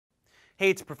Hey,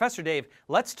 it's Professor Dave.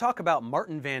 Let's talk about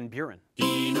Martin Van Buren.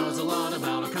 He knows a lot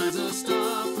about all kinds of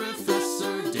stuff.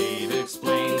 Professor Dave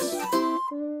explains.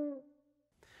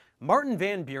 Martin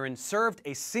Van Buren served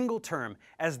a single term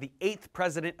as the 8th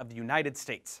President of the United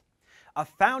States. A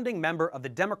founding member of the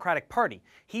Democratic Party,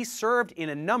 he served in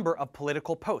a number of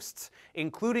political posts,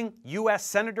 including U.S.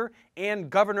 Senator and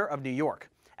Governor of New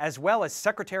York, as well as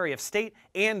Secretary of State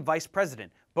and Vice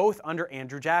President, both under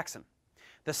Andrew Jackson.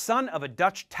 The son of a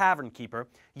Dutch tavern keeper,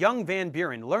 young Van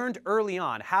Buren learned early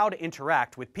on how to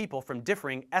interact with people from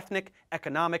differing ethnic,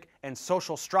 economic, and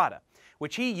social strata,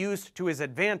 which he used to his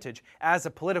advantage as a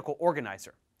political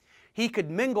organizer. He could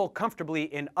mingle comfortably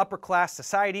in upper-class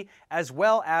society as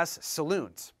well as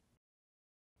saloons.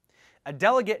 A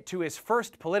delegate to his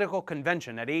first political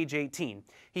convention at age 18,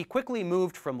 he quickly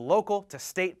moved from local to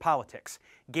state politics,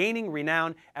 gaining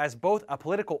renown as both a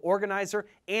political organizer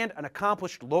and an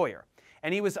accomplished lawyer,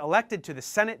 and he was elected to the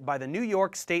Senate by the New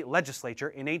York State Legislature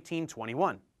in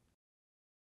 1821.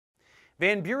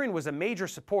 Van Buren was a major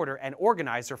supporter and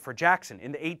organizer for Jackson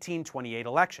in the 1828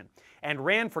 election, and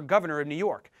ran for governor of New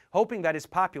York, hoping that his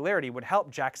popularity would help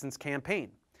Jackson's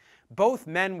campaign. Both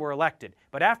men were elected,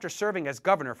 but after serving as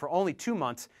governor for only 2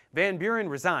 months, Van Buren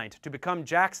resigned to become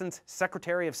Jackson's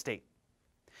Secretary of State.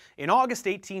 In August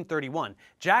 1831,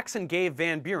 Jackson gave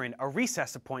Van Buren a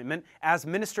recess appointment as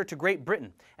minister to Great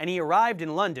Britain, and he arrived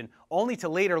in London only to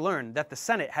later learn that the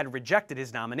Senate had rejected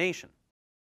his nomination.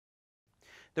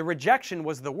 The rejection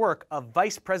was the work of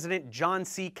Vice President John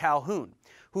C. Calhoun,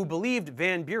 who believed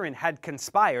Van Buren had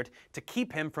conspired to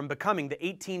keep him from becoming the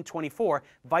 1824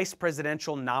 vice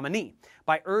presidential nominee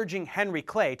by urging Henry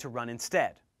Clay to run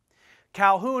instead.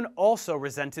 Calhoun also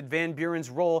resented Van Buren's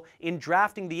role in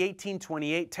drafting the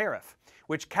 1828 tariff,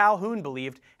 which Calhoun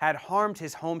believed had harmed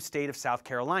his home state of South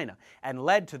Carolina and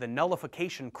led to the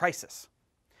nullification crisis.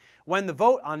 When the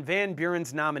vote on Van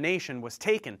Buren's nomination was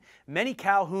taken, many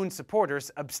Calhoun supporters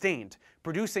abstained,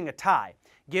 producing a tie,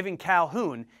 giving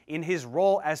Calhoun, in his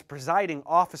role as presiding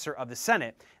officer of the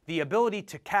Senate, the ability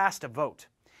to cast a vote.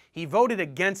 He voted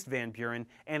against Van Buren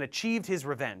and achieved his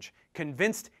revenge,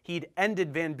 convinced he'd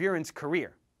ended Van Buren's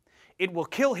career. "It will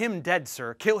kill him dead,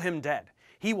 sir, kill him dead.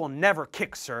 He will never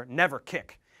kick, sir, never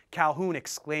kick," Calhoun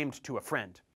exclaimed to a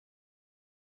friend.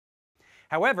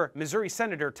 However, Missouri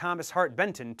Senator Thomas Hart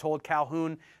Benton told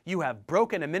Calhoun, "You have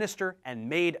broken a minister and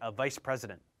made a vice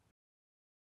president."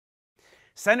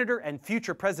 Senator and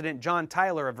future President John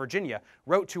Tyler of Virginia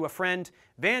wrote to a friend,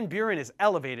 "Van Buren is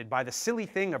elevated by the silly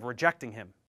thing of rejecting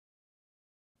him."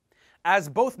 As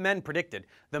both men predicted,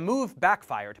 the move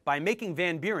backfired by making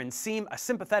Van Buren seem a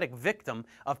sympathetic victim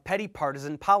of petty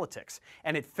partisan politics,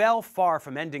 and it fell far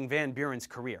from ending Van Buren's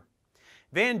career.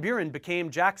 Van Buren became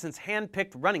Jackson's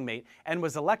hand-picked running mate and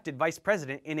was elected vice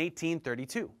president in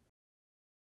 1832.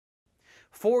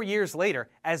 4 years later,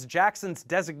 as Jackson's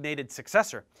designated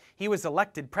successor, he was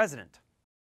elected president.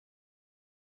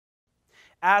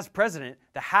 As president,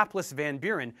 the hapless Van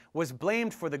Buren was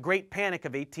blamed for the Great Panic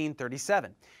of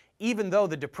 1837. Even though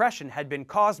the Depression had been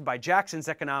caused by Jackson's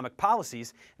economic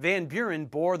policies, Van Buren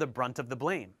bore the brunt of the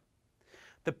blame.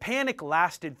 The panic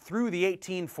lasted through the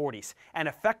 1840s and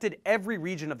affected every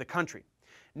region of the country.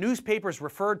 Newspapers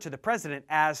referred to the president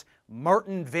as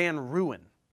Martin Van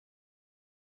Ruin.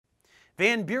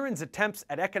 Van Buren's attempts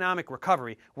at economic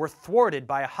recovery were thwarted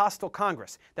by a hostile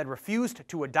Congress that refused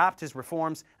to adopt his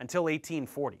reforms until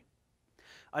 1840.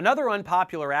 Another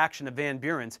unpopular action of Van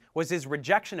Buren's was his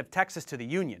rejection of Texas to the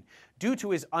Union, due to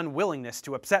his unwillingness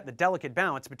to upset the delicate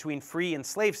balance between free and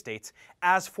slave states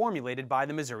as formulated by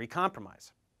the Missouri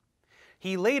Compromise.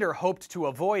 He later hoped to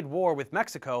avoid war with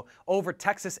Mexico over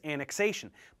Texas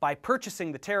annexation by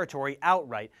purchasing the territory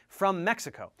outright from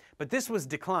Mexico, but this was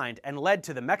declined and led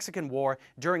to the Mexican War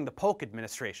during the Polk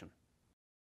administration.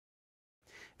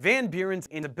 Van Buren's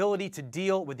inability to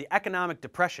deal with the economic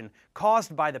depression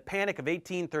caused by the Panic of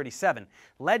 1837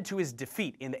 led to his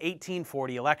defeat in the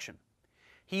 1840 election.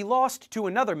 He lost to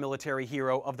another military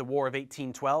hero of the War of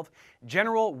 1812,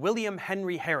 General William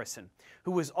Henry Harrison,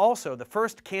 who was also the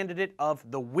first candidate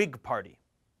of the Whig Party.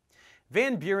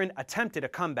 Van Buren attempted a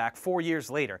comeback 4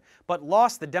 years later, but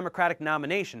lost the Democratic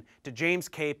nomination to James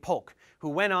K. Polk, who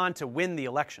went on to win the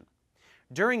election.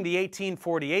 During the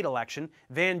 1848 election,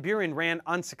 Van Buren ran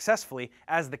unsuccessfully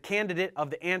as the candidate of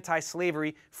the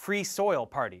anti-slavery Free Soil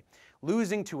Party,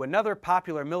 losing to another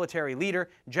popular military leader,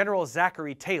 General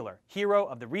Zachary Taylor, hero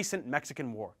of the recent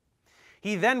Mexican War.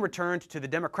 He then returned to the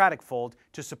Democratic fold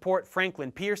to support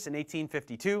Franklin Pierce in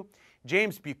 1852,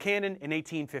 James Buchanan in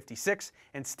 1856,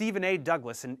 and Stephen A.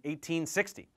 Douglas in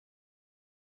 1860.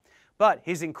 But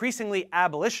his increasingly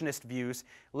abolitionist views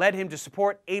led him to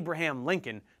support Abraham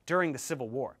Lincoln during the Civil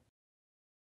War.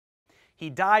 He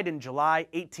died in July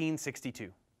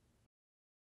 1862.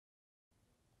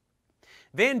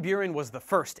 Van Buren was the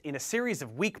first in a series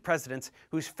of weak presidents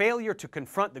whose failure to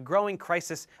confront the growing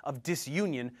crisis of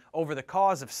disunion over the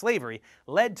cause of slavery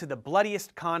led to the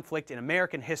bloodiest conflict in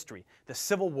American history, the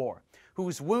Civil War,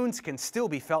 whose wounds can still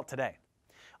be felt today.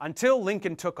 Until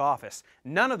Lincoln took office,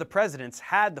 none of the presidents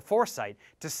had the foresight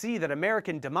to see that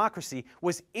American democracy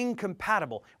was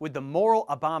incompatible with the moral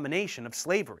abomination of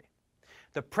slavery.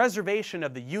 The preservation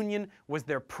of the Union was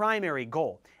their primary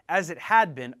goal, as it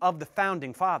had been of the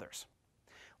Founding Fathers.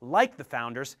 Like the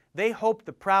Founders, they hoped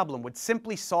the problem would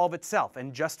simply solve itself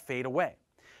and just fade away.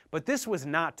 But this was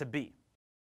not to be.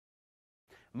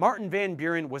 Martin Van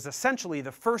Buren was essentially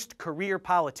the first career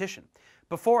politician.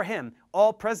 Before him,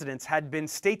 all presidents had been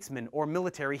statesmen or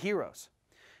military heroes.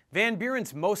 Van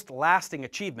Buren's most lasting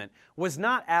achievement was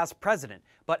not as president,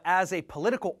 but as a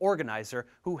political organizer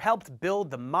who helped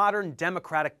build the modern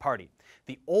Democratic Party,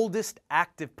 the oldest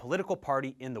active political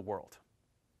party in the world.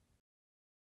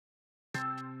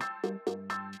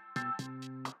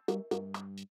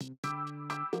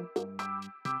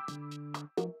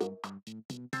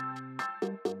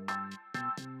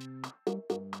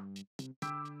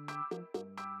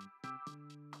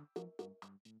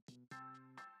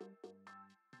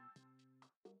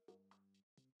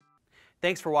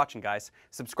 Thanks for watching, guys.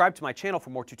 Subscribe to my channel for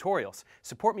more tutorials.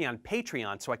 Support me on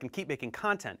Patreon so I can keep making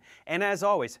content. And as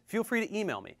always, feel free to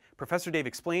email me,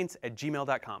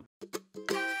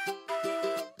 ProfessorDaveExplains@gmail.com.